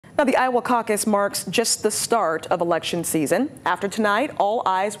Now, the Iowa caucus marks just the start of election season. After tonight, all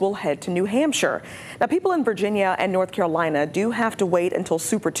eyes will head to New Hampshire. Now, people in Virginia and North Carolina do have to wait until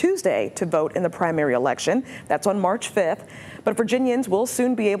Super Tuesday to vote in the primary election. That's on March 5th. But Virginians will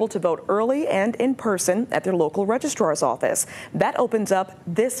soon be able to vote early and in person at their local registrar's office. That opens up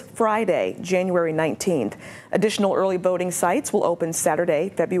this Friday, January 19th. Additional early voting sites will open Saturday,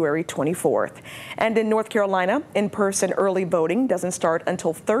 February 24th. And in North Carolina, in-person early voting doesn't start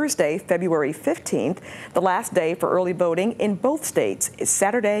until Thursday, February 15th. The last day for early voting in both states is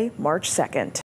Saturday, March 2nd.